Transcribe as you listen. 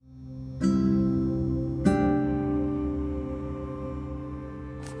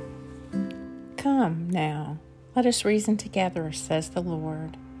Come now, let us reason together, says the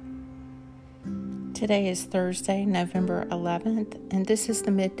Lord. Today is Thursday, November 11th, and this is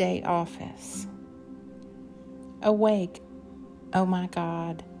the Midday Office. Awake, O my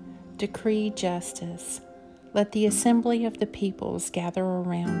God, decree justice. Let the assembly of the peoples gather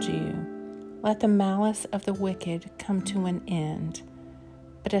around you. Let the malice of the wicked come to an end,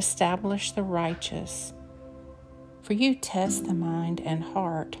 but establish the righteous. For you test the mind and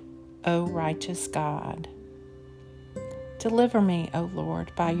heart, O righteous God. Deliver me, O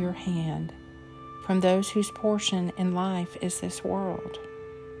Lord, by your hand, from those whose portion in life is this world.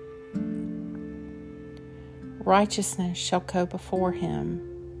 Righteousness shall go before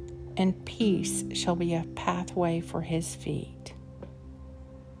him, and peace shall be a pathway for his feet.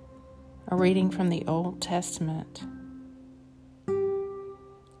 A reading from the Old Testament.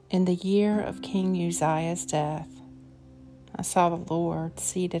 In the year of King Uzziah's death, I saw the Lord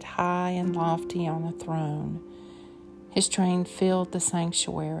seated high and lofty on a throne. His train filled the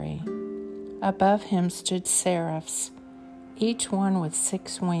sanctuary. Above him stood seraphs, each one with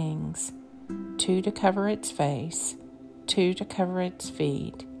 6 wings, 2 to cover its face, 2 to cover its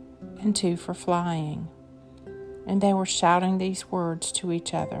feet, and 2 for flying. And they were shouting these words to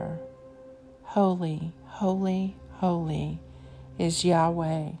each other: Holy, holy, holy is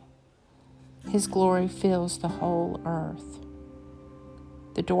Yahweh. His glory fills the whole earth.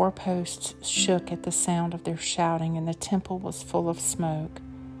 The doorposts shook at the sound of their shouting, and the temple was full of smoke.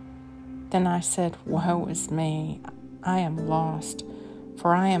 Then I said, Woe is me! I am lost,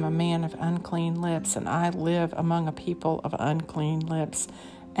 for I am a man of unclean lips, and I live among a people of unclean lips,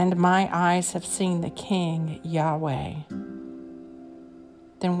 and my eyes have seen the King, Yahweh.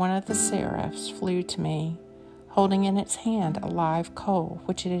 Then one of the seraphs flew to me, holding in its hand a live coal,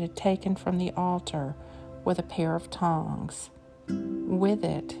 which it had taken from the altar with a pair of tongs. With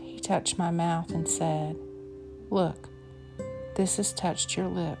it he touched my mouth and said, Look, this has touched your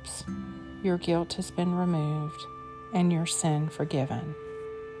lips. Your guilt has been removed, and your sin forgiven.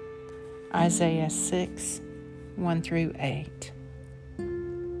 Isaiah 6, 1-8.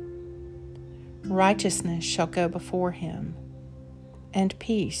 Righteousness shall go before him, and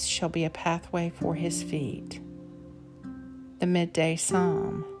peace shall be a pathway for his feet. The Midday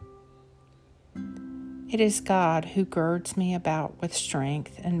Psalm. It is God who girds me about with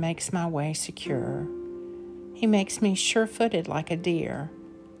strength and makes my way secure. He makes me sure-footed like a deer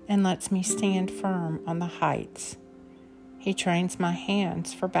and lets me stand firm on the heights. He trains my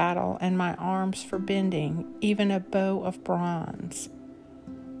hands for battle and my arms for bending, even a bow of bronze.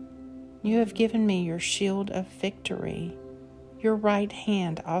 You have given me your shield of victory. Your right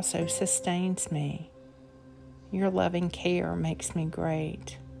hand also sustains me. Your loving care makes me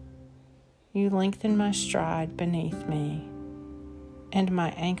great. You lengthen my stride beneath me, and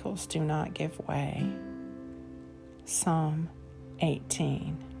my ankles do not give way. Psalm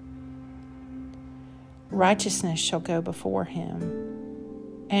 18. Righteousness shall go before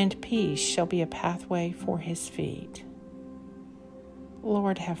him, and peace shall be a pathway for his feet.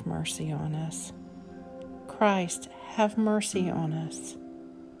 Lord, have mercy on us. Christ, have mercy on us.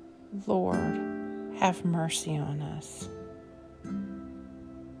 Lord, have mercy on us.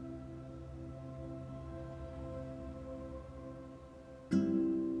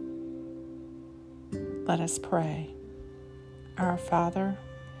 Let us pray. Our Father,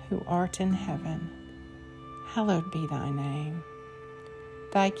 who art in heaven, hallowed be thy name.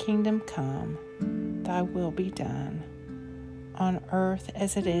 Thy kingdom come, thy will be done, on earth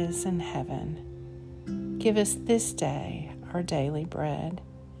as it is in heaven. Give us this day our daily bread,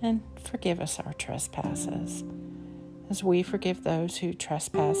 and forgive us our trespasses, as we forgive those who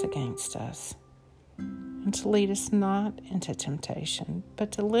trespass against us. And to lead us not into temptation,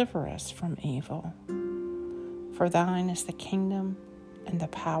 but deliver us from evil. For thine is the kingdom, and the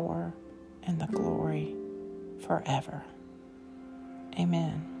power, and the glory, forever.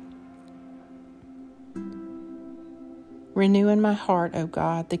 Amen. Renew in my heart, O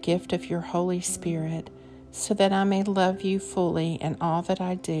God, the gift of your Holy Spirit, so that I may love you fully in all that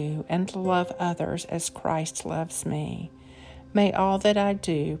I do, and love others as Christ loves me. May all that I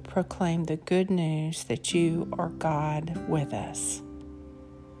do proclaim the good news that you are God with us.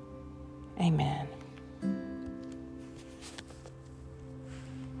 Amen.